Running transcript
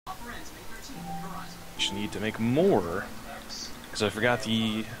Just need to make more. Because I forgot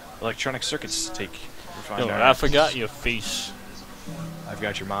the electronic circuits to take refined Yo, iron. I forgot your face. I've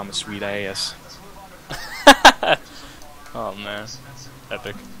got your mama's sweet ass. Oh man,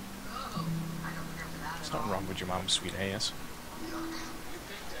 epic. There's nothing wrong with your mama's sweet ass.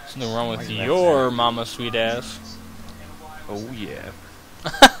 There's nothing wrong with Why you your mama sweet ass. Oh yeah.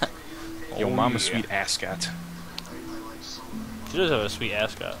 Yo, Oh, mama's yeah. sweet ascot. She does have a sweet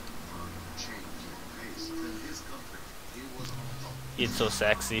ascot. It's so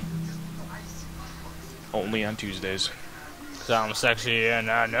sexy. Only on Tuesdays. 'Cause I'm sexy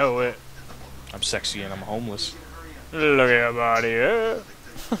and I know it. I'm sexy and I'm homeless. Look at your body, yeah.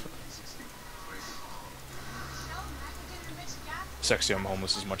 Sexy, I'm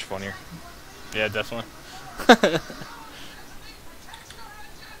homeless is much funnier. Yeah, definitely.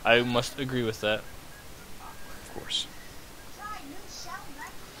 I must agree with that. Of course.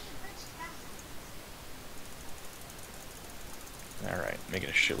 Alright, making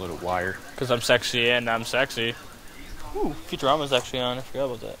a shitload of wire. 'Cause I'm sexy and I'm sexy. Ooh, Futurama's actually on. I forgot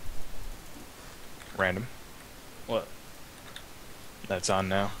about that. Random. What? That's on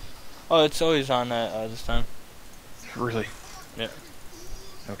now. Oh, it's always on this time. Really? Yeah.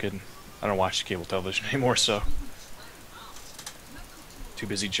 No kidding. I don't watch cable television anymore, so. Too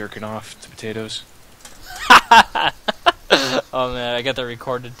busy jerking off to potatoes. Oh man, I got that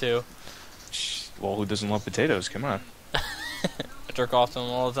recorded too. Well, who doesn't love potatoes? Come on. I jerk off to them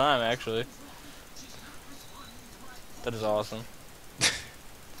all the time, actually. That is awesome.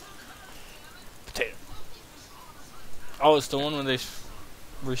 Potato. Oh, it's the one when they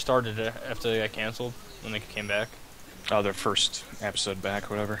restarted it after they got canceled, when they came back. Oh, their first episode back,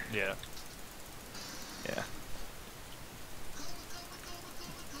 or whatever. Yeah. Yeah.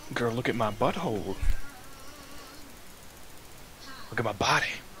 Girl, look at my butthole. Look at my body.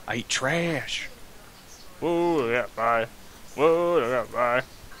 I eat trash. Whoa, yeah, bye. Whoa, yeah, bye.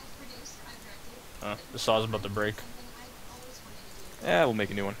 The saw's about to break. Yeah, we'll make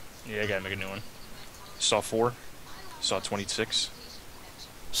a new one. Yeah, I gotta make a new one. Saw 4. Saw 26.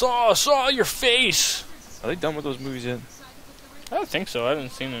 Saw your face! Are they done with those movies yet? I don't think so. I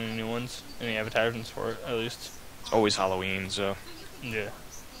haven't seen any new ones. Any advertisements for it, at least. It's always Halloween, so. Yeah.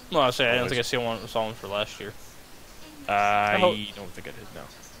 Well, I'll say, I don't Always. think I saw one for last year. I hope- don't think I did, no.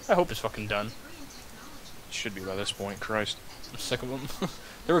 I hope it's fucking done. It should be by this point, Christ. I'm sick of them.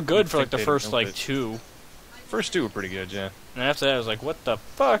 They were good for like the think they'd first milk like it. 2. First 2 were pretty good, yeah. And after that I was like, what the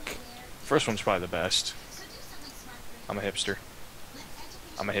fuck? First one's probably the best. I'm a hipster.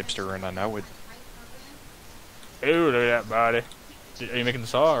 I'm a hipster and I know it. Ooh, look at that body. Are you making the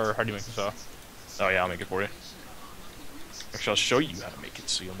saw, or how do you make the saw? Oh yeah, I'll make it for you. Actually, I'll show you how to make it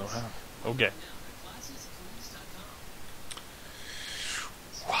so you'll know how. Okay.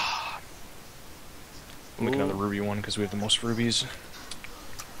 We'll make Ooh. another ruby one because we have the most rubies.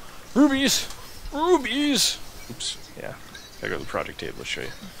 Rubies! Rubies! Oops. Yeah. Gotta go to the project table to show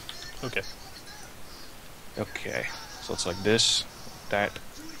you. Okay. Okay. So it's like this, that,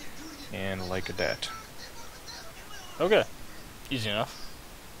 and like that. Okay. Easy enough.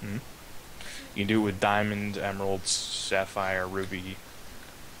 Hmm. You can do it with diamond, emerald, sapphire, ruby,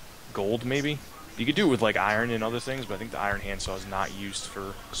 gold, maybe? You could do it with like iron and other things, but I think the iron handsaw is not used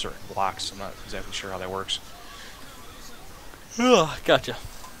for certain blocks. I'm not exactly sure how that works. Ugh, gotcha.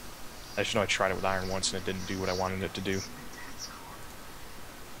 I just know I tried it with iron once and it didn't do what I wanted it to do.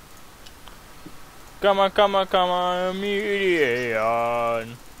 Come on,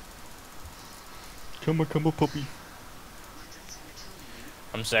 median. Come on, puppy.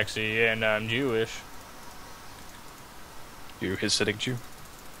 I'm sexy and I'm Jewish. You Hasidic Jew?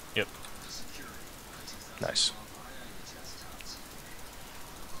 Yep. Nice.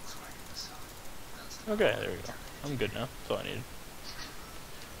 Okay, there we go. I'm good now. That's all I needed.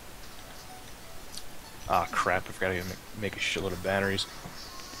 Ah, crap. I forgot to make a shitload of batteries.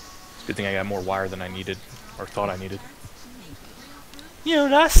 It's a good thing I got more wire than I needed, or thought I needed. You know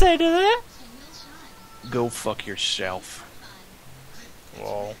what I say to that? Go fuck yourself.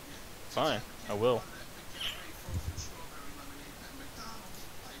 Well, fine. I will.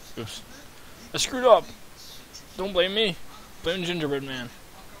 Oops. I screwed up. Don't blame me. Blame Gingerbread Man.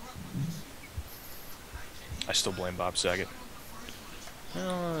 I still blame Bob Saget.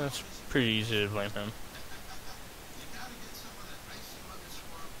 Well, that's pretty easy to blame him.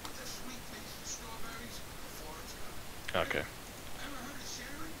 Okay.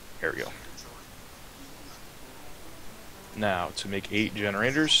 Here we go. Now, to make 8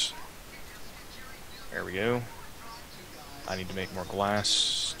 generators. There we go. I need to make more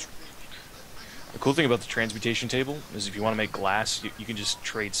glass. The cool thing about the transmutation table is if you want to make glass, you can just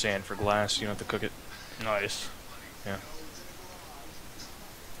trade sand for glass. You don't have to cook it. Nice. Yeah.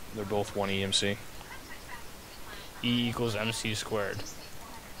 They're both 1 EMC. E equals MC squared.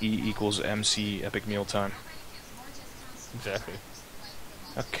 E equals MC epic meal time. Exactly.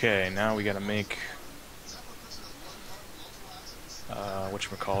 Okay, now we gotta make...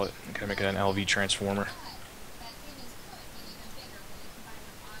 whatchamacallit? Gotta make an LV transformer.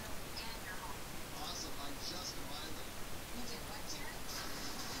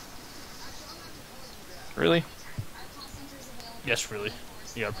 Really? Yes, really.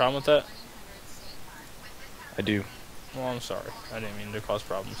 You got a problem with that? I do. Well, I'm sorry. I didn't mean to cause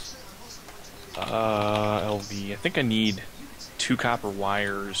problems. LV. I think I need 2 copper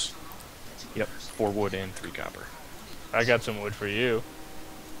wires. Yep, 4 wood and 3 copper. I got some wood for you.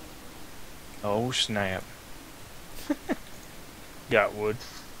 Oh, snap. Got wood.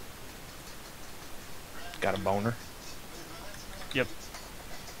 Got a boner? Yep.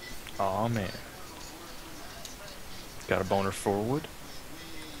 Aw, man. Got a boner for wood?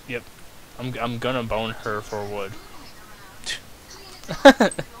 Yep. I'm gonna bone her for wood.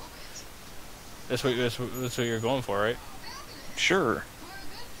 That's what you're going for, right? Sure.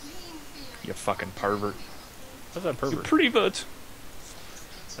 You fucking pervert. What's that You pervert? pretty but.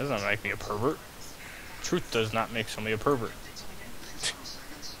 That doesn't make me a pervert. Truth does not make somebody a pervert.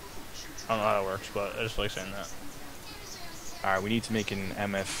 I don't know how that works, but I just like saying that. Alright, we need to make an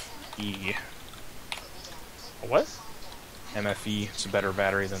MFE. A what? MFE. It's a better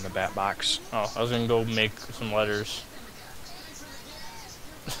battery than the bat box. Oh, I was gonna go make some letters.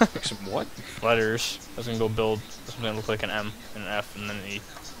 Make some what? Letters. I was gonna go build something that looked like an M, and an F, and then an E.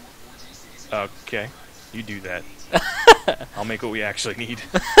 Okay. You do that. I'll make what we actually need.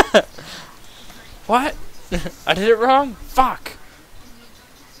 What? I did it wrong? Fuck!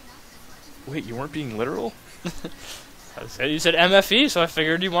 Wait, you weren't being literal? You said MFE, so I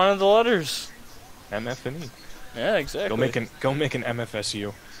figured you wanted the letters. MF and E. Yeah, exactly. Go make an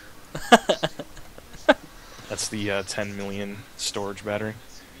MFSU. That's the 10 million storage battery.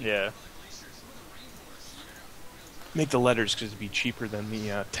 Yeah. Make the letters because it'd be cheaper than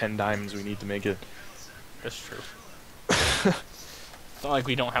the 10 diamonds we need to make it. That's true. It's not like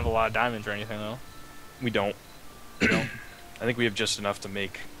we don't have a lot of diamonds or anything, though. We don't. We don't. I think we have just enough to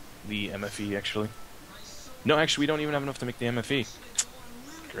make the MFE, actually. No, actually, we don't even have enough to make the MFE.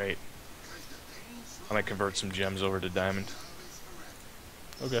 Great. I might convert some gems over to diamond.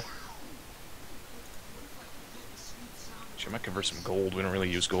 Okay. Actually, I might convert some gold. We don't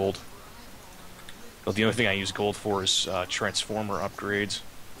really use gold. But the only thing I use gold for is transformer upgrades.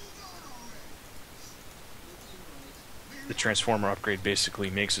 The transformer upgrade basically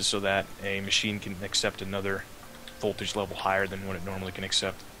makes it so that a machine can accept another voltage level higher than what it normally can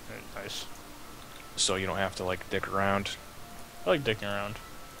accept. Nice. So you don't have to, like, dick around. I like dicking around.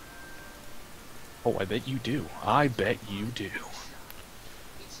 Oh, I bet you do. I bet you do.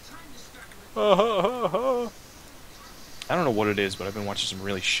 I don't know what it is, but I've been watching some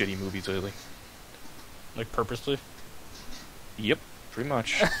really shitty movies lately. Like, purposely? Yep, pretty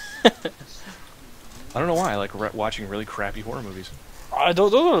much. I don't know why. I like watching really crappy horror movies.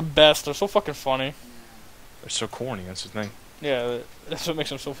 Those are the best. They're so fucking funny. They're so corny, that's the thing. Yeah, that's what makes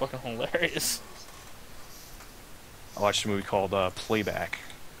them so fucking hilarious. I watched a movie called Playback.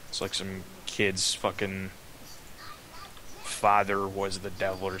 It's like some kid's fucking father was the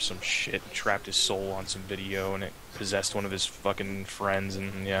devil or some shit. Trapped his soul on some video and it possessed one of his fucking friends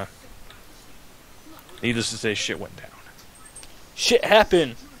and yeah. Needless to say, shit went down. Shit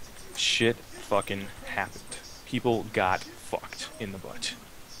happened! Shit fucking happened. People got fucked in the butt.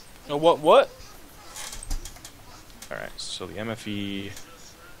 Oh, what? Alright, so the MFE...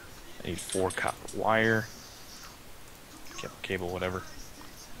 I need 4 copper wire. Cable, whatever.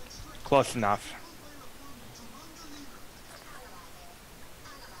 Close enough.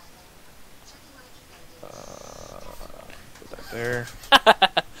 Put that there.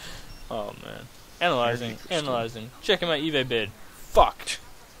 Oh, man. Analyzing. Checking my eBay bid. Fucked.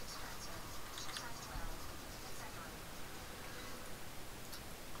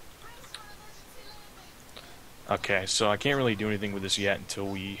 Okay, so I can't really do anything with this yet until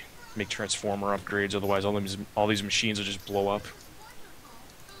we make transformer upgrades, otherwise all these machines will just blow up.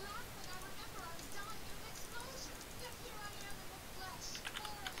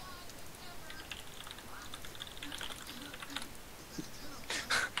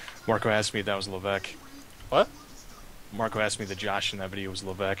 Marco asked me if that was Levesque. What? Marco asked me that Josh in that video was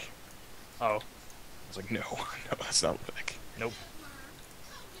Levesque. Oh. I was like, no, no, that's not Levesque. Nope.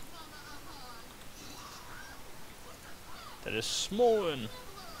 That is Smolin.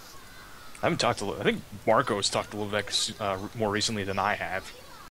 I haven't talked to. I think Marco's talked to Levesque more recently than I have.